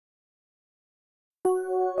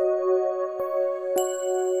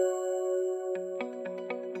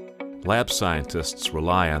Lab scientists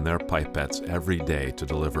rely on their pipettes every day to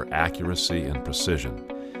deliver accuracy and precision,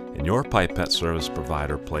 and your pipette service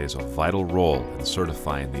provider plays a vital role in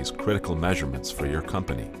certifying these critical measurements for your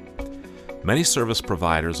company. Many service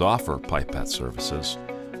providers offer pipette services,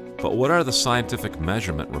 but what are the scientific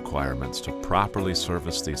measurement requirements to properly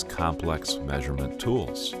service these complex measurement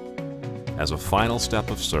tools? As a final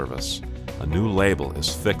step of service, a new label is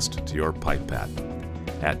fixed to your pipette.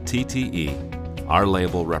 At TTE, our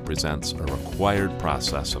label represents a required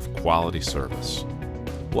process of quality service.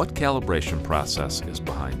 What calibration process is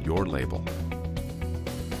behind your label?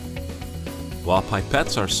 While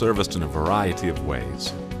pipettes are serviced in a variety of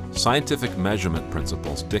ways, scientific measurement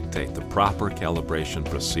principles dictate the proper calibration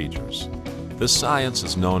procedures. This science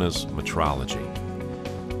is known as metrology.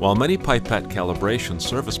 While many pipette calibration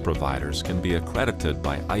service providers can be accredited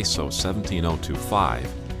by ISO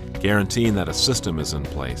 17025, guaranteeing that a system is in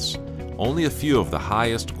place, only a few of the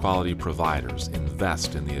highest quality providers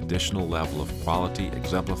invest in the additional level of quality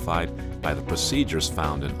exemplified by the procedures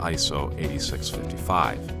found in ISO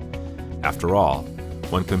 8655. After all,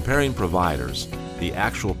 when comparing providers, the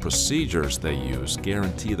actual procedures they use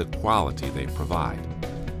guarantee the quality they provide.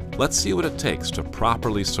 Let's see what it takes to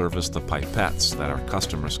properly service the pipettes that our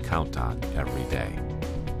customers count on every day.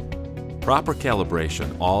 Proper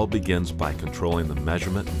calibration all begins by controlling the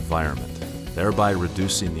measurement environment, thereby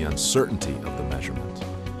reducing the uncertainty of the measurement.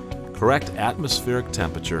 Correct atmospheric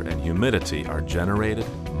temperature and humidity are generated,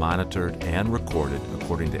 monitored, and recorded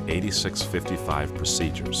according to 8655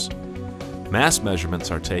 procedures. Mass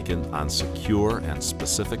measurements are taken on secure and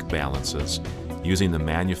specific balances using the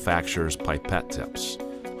manufacturer's pipette tips,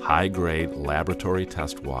 high-grade laboratory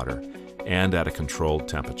test water, and at a controlled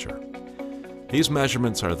temperature. These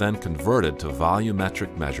measurements are then converted to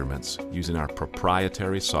volumetric measurements using our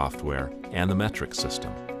proprietary software and the metric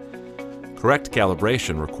system. Correct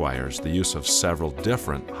calibration requires the use of several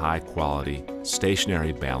different high-quality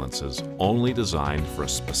stationary balances only designed for a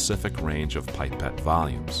specific range of pipette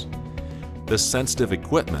volumes. This sensitive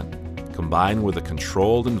equipment, combined with a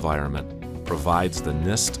controlled environment, provides the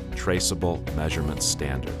NIST traceable measurement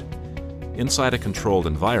standard. Inside a controlled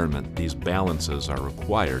environment, these balances are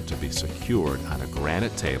required to be secured on a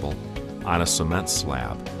granite table on a cement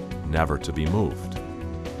slab, never to be moved.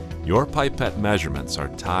 Your pipette measurements are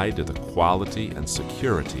tied to the quality and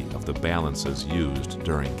security of the balances used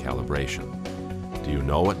during calibration. Do you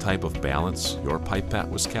know what type of balance your pipette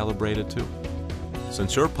was calibrated to?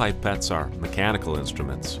 Since your pipettes are mechanical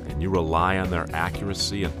instruments and you rely on their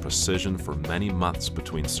accuracy and precision for many months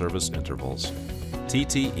between service intervals,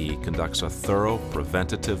 TTE conducts a thorough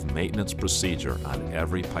preventative maintenance procedure on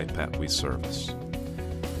every pipette we service.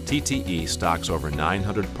 TTE stocks over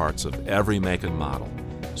 900 parts of every make and model,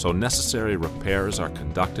 so necessary repairs are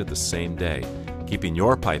conducted the same day, keeping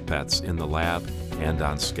your pipettes in the lab and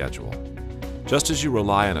on schedule. Just as you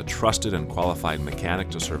rely on a trusted and qualified mechanic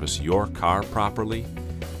to service your car properly,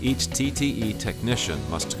 each TTE technician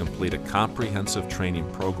must complete a comprehensive training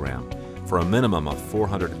program for a minimum of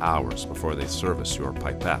 400 hours before they service your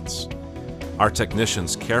pipettes. Our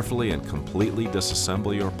technicians carefully and completely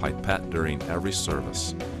disassemble your pipette during every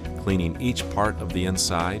service, cleaning each part of the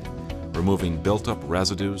inside, removing built-up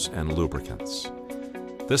residues and lubricants.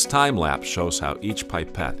 This time lapse shows how each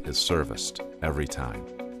pipette is serviced every time.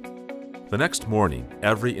 The next morning,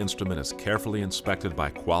 every instrument is carefully inspected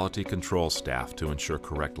by quality control staff to ensure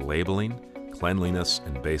correct labeling, cleanliness,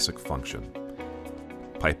 and basic function.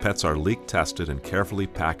 Pipettes are leak tested and carefully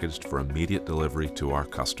packaged for immediate delivery to our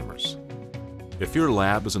customers. If your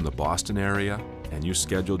lab is in the Boston area and you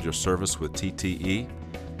scheduled your service with TTE,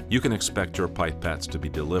 you can expect your pipettes to be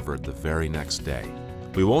delivered the very next day.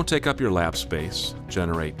 We won't take up your lab space,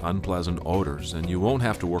 generate unpleasant odors, and you won't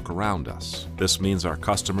have to work around us. This means our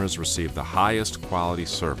customers receive the highest quality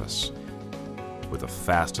service with the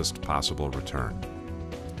fastest possible return.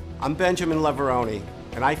 I'm Benjamin Leveroni,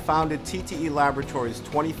 and I founded TTE Laboratories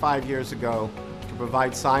 25 years ago to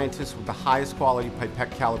provide scientists with the highest quality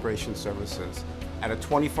pipette calibration services at a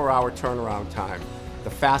 24-hour turnaround time,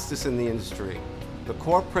 the fastest in the industry. The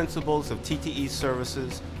core principles of TTE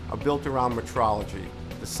services are built around metrology,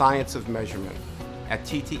 the science of measurement. At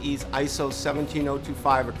TTE's ISO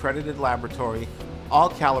 17025 accredited laboratory,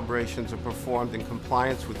 all calibrations are performed in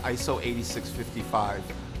compliance with ISO 8655,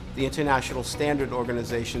 the International Standard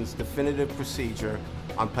Organization's definitive procedure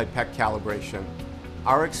on pipette calibration.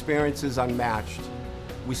 Our experience is unmatched.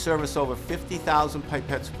 We service over 50,000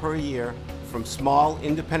 pipettes per year, from small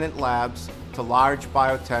independent labs to large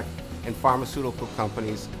biotech and pharmaceutical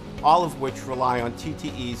companies, all of which rely on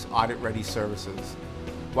TTE's audit-ready services.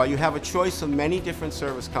 While you have a choice of many different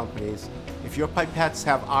service companies, if your pipettes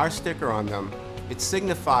have our sticker on them, it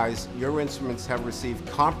signifies your instruments have received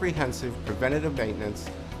comprehensive preventative maintenance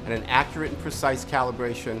and an accurate and precise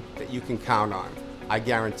calibration that you can count on. I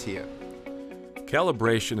guarantee it.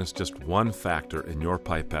 Calibration is just one factor in your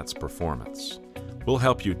pipette's performance. We'll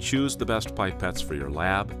help you choose the best pipettes for your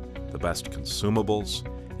lab, the best consumables,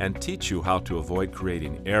 and teach you how to avoid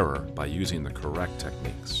creating error by using the correct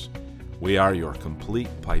techniques. We are your complete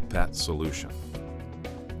pipette solution.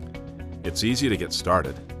 It's easy to get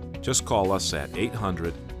started. Just call us at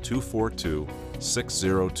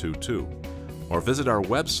 800-242-6022 or visit our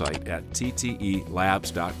website at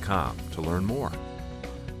ttelabs.com to learn more.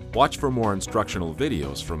 Watch for more instructional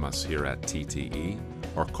videos from us here at TTE,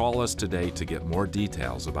 or call us today to get more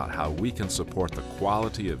details about how we can support the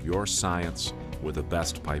quality of your science with the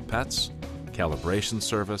best pipettes, calibration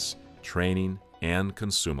service, training, and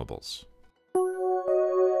consumables.